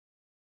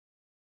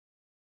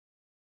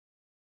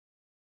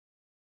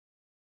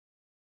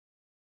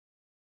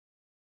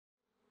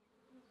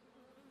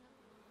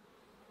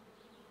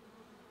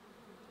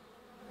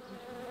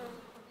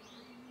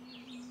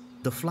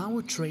The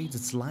flower trades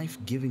its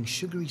life-giving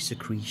sugary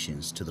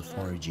secretions to the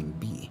foraging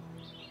bee,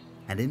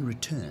 and in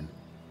return,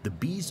 the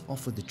bees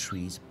offer the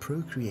trees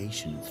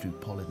procreation through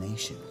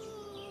pollination.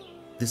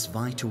 This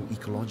vital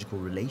ecological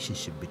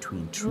relationship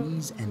between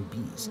trees and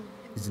bees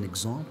is an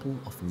example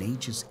of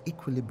nature's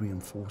equilibrium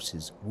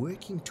forces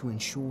working to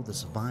ensure the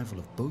survival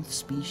of both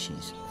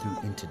species through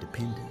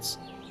interdependence.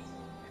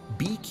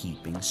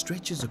 Beekeeping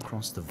stretches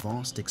across the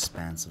vast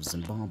expanse of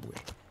Zimbabwe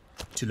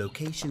to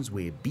locations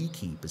where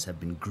beekeepers have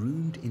been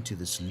groomed into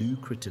this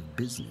lucrative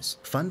business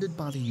funded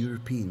by the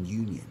European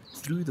Union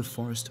through the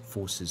Forest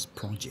Forces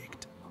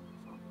project.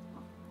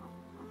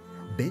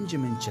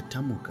 Benjamin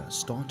Chatamuka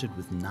started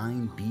with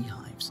 9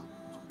 beehives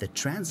that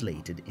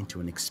translated into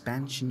an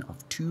expansion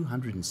of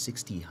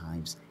 260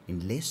 hives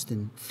in less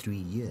than 3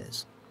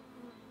 years.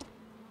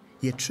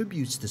 He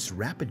attributes this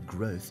rapid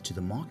growth to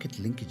the market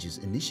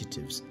linkages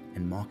initiatives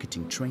and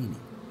marketing training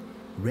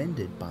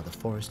rendered by the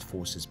Forest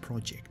Forces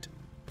project.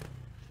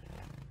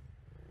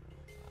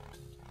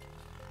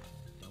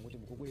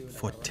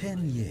 For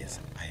 10 years,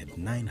 I had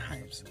 9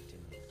 hives.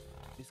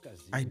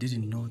 I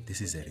didn't know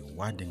this is a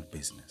rewarding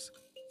business.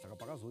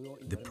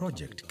 The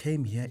project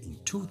came here in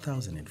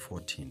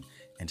 2014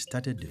 and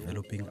started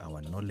developing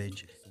our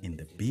knowledge in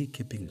the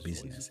beekeeping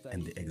business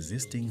and the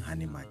existing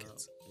honey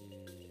markets.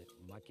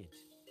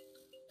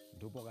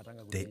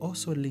 They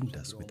also linked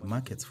us with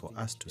markets for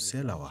us to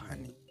sell our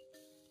honey.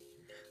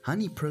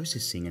 Honey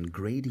processing and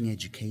grading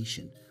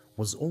education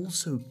was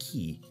also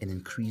key in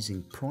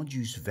increasing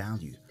produce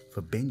value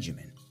for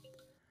Benjamin.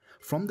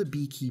 From the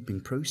beekeeping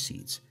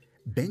proceeds,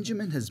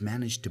 Benjamin has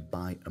managed to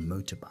buy a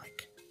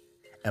motorbike,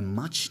 a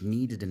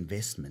much-needed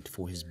investment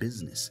for his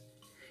business.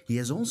 He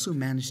has also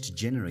managed to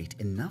generate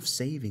enough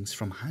savings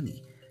from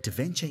honey to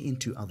venture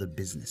into other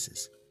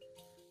businesses.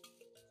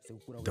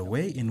 The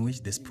way in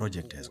which this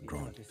project has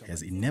grown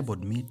has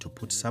enabled me to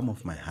put some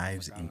of my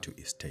hives into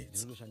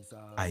estates.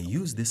 I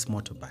use this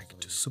motorbike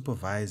to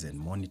supervise and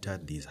monitor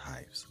these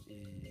hives.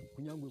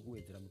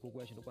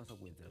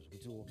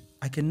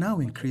 I can now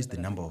increase the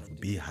number of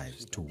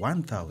beehives to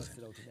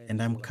 1,000,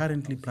 and I'm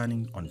currently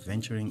planning on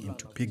venturing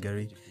into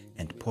piggery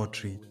and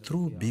poultry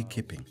through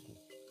beekeeping.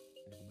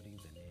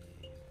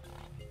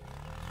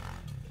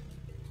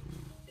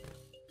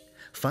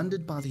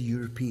 Funded by the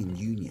European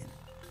Union,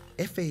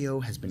 FAO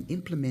has been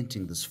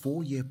implementing this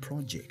 4-year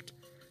project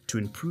to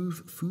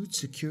improve food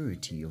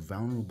security of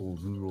vulnerable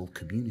rural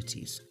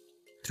communities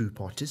through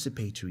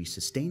participatory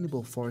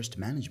sustainable forest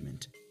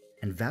management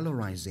and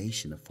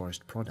valorization of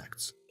forest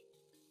products.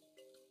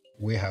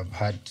 We have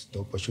had the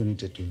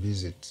opportunity to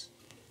visit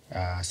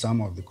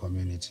some of the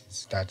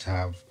communities that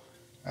have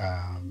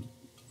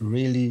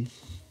really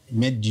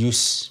made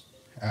use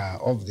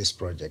of this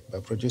project by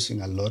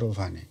producing a lot of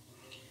honey.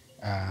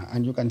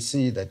 And you can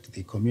see that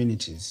the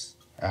communities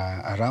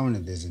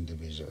around these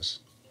individuals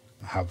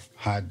have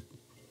had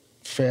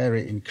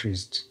very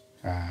increased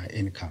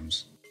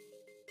incomes.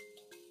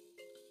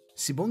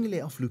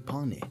 Sibongile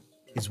Aflupane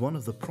is one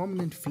of the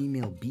prominent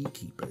female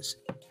beekeepers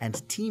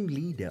and team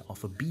leader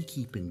of a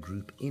beekeeping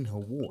group in her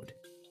ward.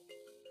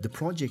 The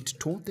project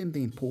taught them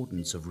the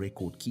importance of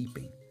record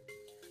keeping.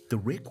 The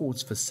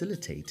records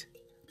facilitate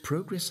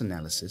progress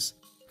analysis,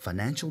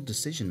 financial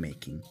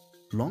decision-making,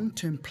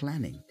 long-term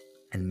planning,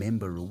 and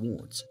member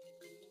rewards.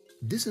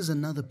 This is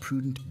another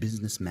prudent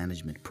business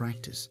management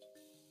practice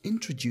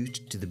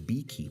introduced to the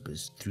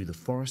beekeepers through the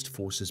Forest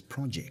Forces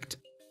project.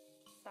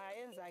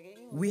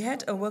 We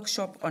had a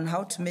workshop on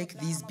how to make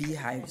these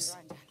beehives.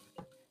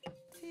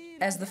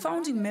 As the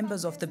founding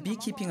members of the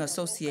Beekeeping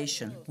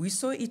Association, we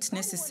saw it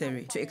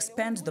necessary to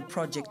expand the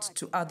project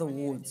to other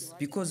wards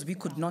because we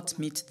could not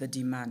meet the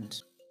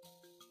demand.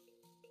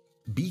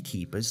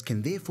 Beekeepers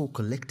can therefore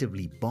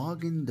collectively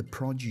bargain the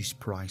produce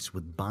price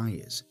with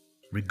buyers,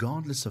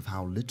 regardless of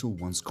how little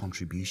one's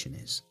contribution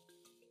is.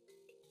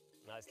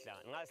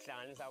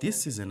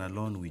 This season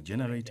alone, we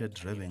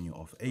generated revenue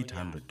of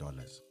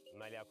 $800.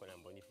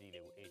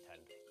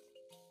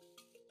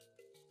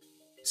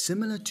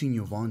 Similar to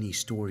Njovana's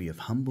story of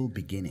humble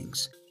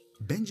beginnings,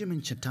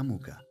 Benjamin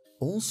Chatamuka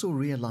also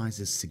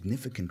realizes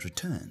significant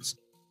returns.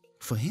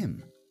 For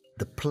him,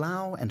 the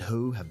plow and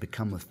hoe have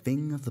become a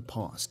thing of the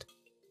past,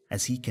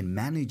 as he can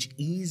manage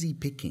easy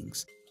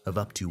pickings of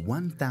up to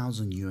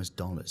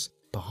 $1,000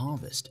 per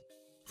harvest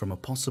from a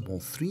possible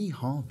 3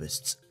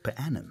 harvests per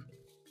annum.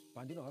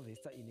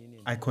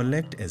 I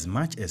collect as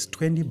much as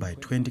 20 by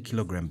 20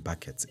 kilogram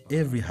buckets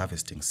every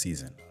harvesting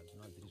season,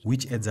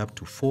 which adds up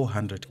to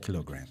 400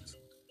 kilograms.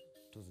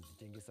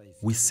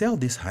 We sell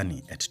this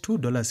honey at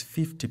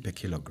 $2.50 per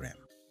kilogram.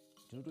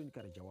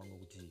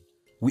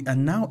 We are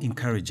now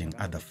encouraging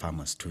other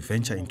farmers to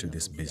venture into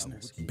this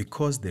business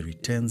because the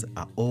returns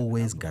are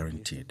always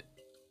guaranteed.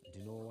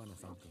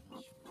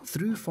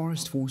 Through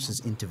Forest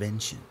Forces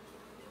intervention,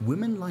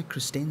 women like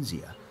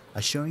Christenzia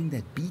are showing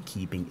that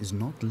beekeeping is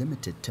not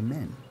limited to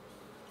men.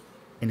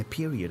 In a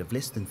period of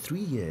less than 3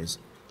 years,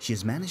 she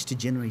has managed to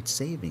generate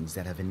savings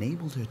that have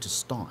enabled her to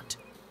start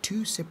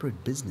 2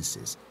 separate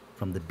businesses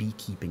from the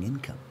beekeeping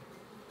income.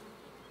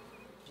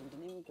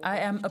 I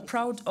am a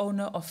proud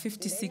owner of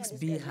 56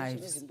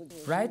 beehives.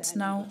 Right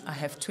now, I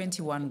have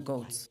 21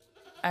 goats.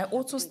 I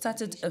also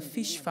started a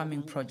fish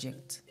farming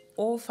project,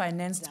 all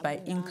financed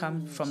by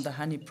income from the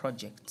honey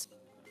project.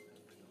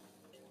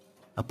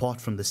 Apart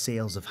from the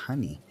sales of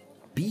honey,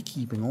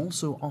 beekeeping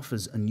also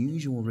offers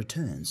unusual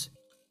returns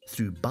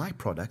through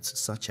byproducts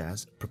such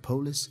as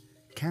propolis,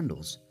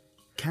 candles,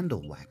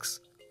 candle wax,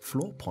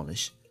 floor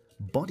polish,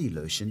 body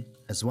lotion,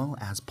 as well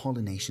as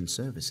pollination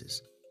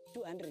services.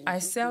 I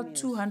sell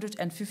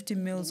 250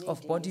 mils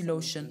of body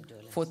lotion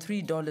for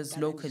 $3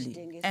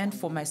 locally and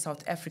for my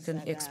South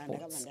African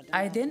exports.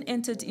 I then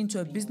entered into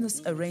a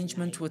business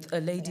arrangement with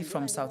a lady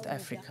from South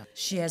Africa.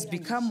 She has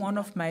become one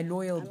of my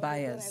loyal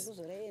buyers.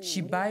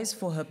 She buys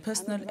for her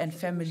personal and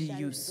family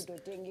use,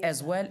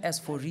 as well as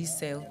for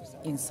resale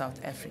in South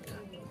Africa.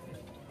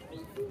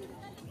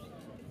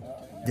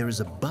 There is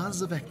a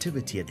buzz of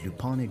activity at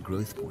Lupane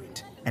Growth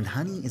Point, and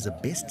honey is a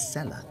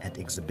bestseller at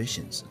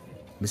exhibitions.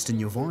 Mr.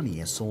 Njovana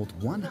has sold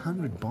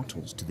 100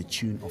 bottles to the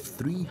tune of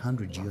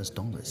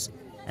 $300,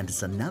 and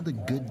it's another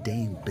good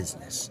day in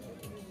business.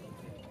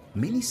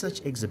 Many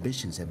such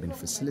exhibitions have been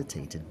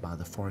facilitated by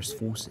the Forest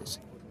Forces,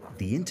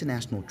 the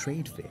International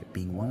Trade Fair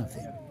being one of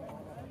them.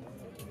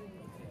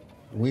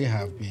 We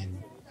have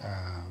been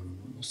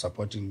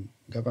supporting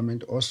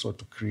government also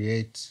to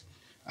create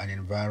an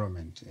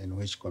environment in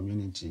which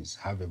communities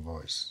have a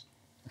voice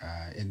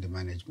in the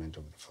management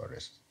of the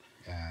forest.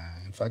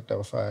 In fact,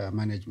 our fire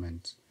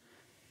management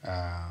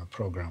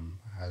program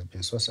has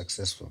been so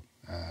successful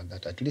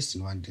that at least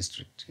in one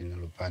district in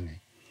Lupane,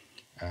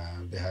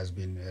 there has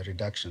been a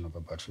reduction of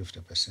about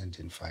 50%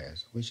 in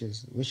fires, which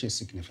is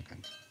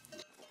significant.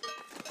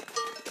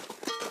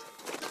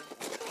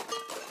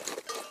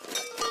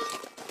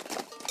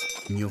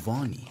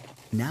 Njovana,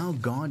 now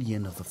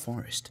guardian of the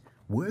forest,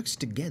 works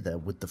together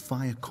with the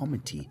fire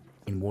committee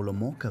in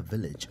Wolomoka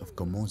village of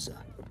Gomoza,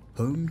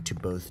 home to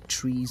both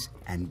trees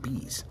and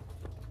bees.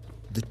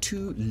 The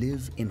two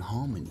live in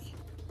harmony,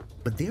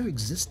 but their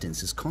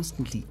existence is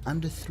constantly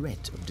under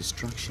threat of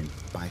destruction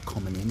by a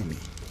common enemy: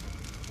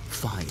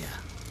 fire.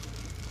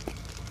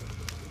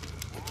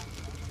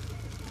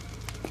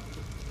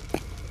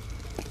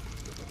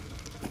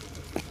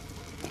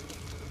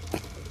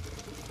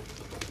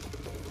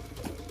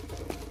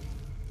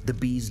 The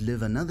bees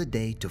live another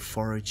day to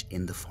forage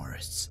in the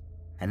forests,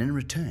 and in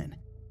return,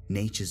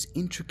 nature's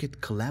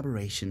intricate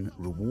collaboration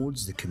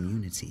rewards the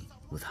community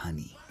with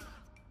honey.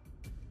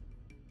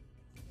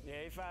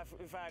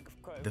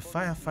 The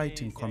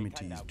firefighting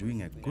committee is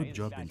doing a good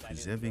job in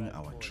preserving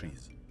our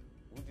trees.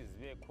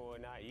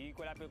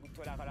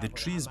 The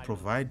trees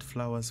provide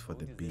flowers for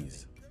the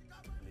bees.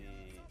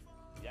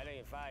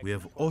 We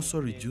have also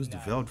reduced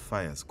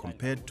wildfires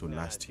compared to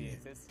last year.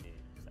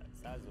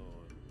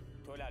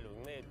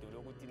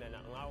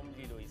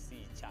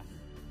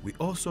 We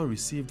also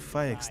received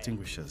fire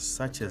extinguishers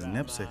such as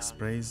knapsack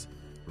sprays,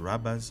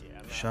 rubbers,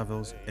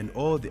 shovels, and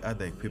all the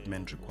other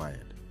equipment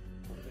required.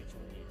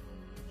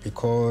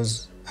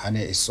 Because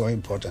honey is so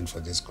important for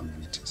these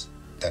communities,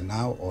 they're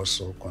now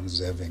also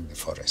conserving the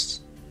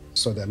forests.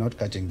 So they're not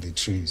cutting the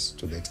trees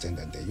to the extent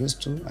that they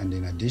used to, and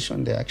in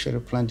addition, they're actually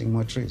planting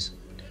more trees.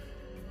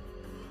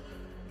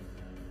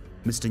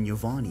 Mr.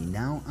 Njovana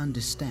now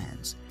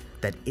understands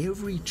that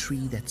every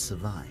tree that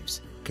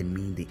survives can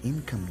mean the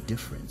income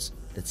difference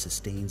that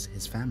sustains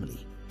his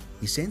family.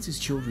 He sends his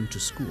children to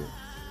school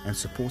and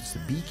supports the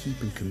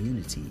beekeeping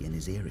community in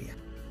his area.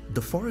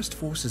 The Forest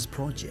Forces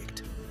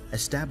project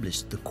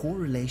established the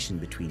correlation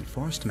between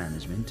forest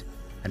management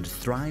and a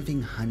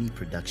thriving honey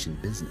production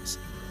business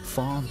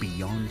far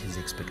beyond his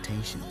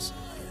expectations,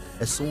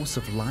 a source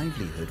of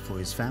livelihood for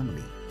his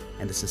family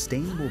and a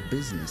sustainable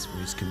business for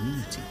his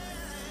community.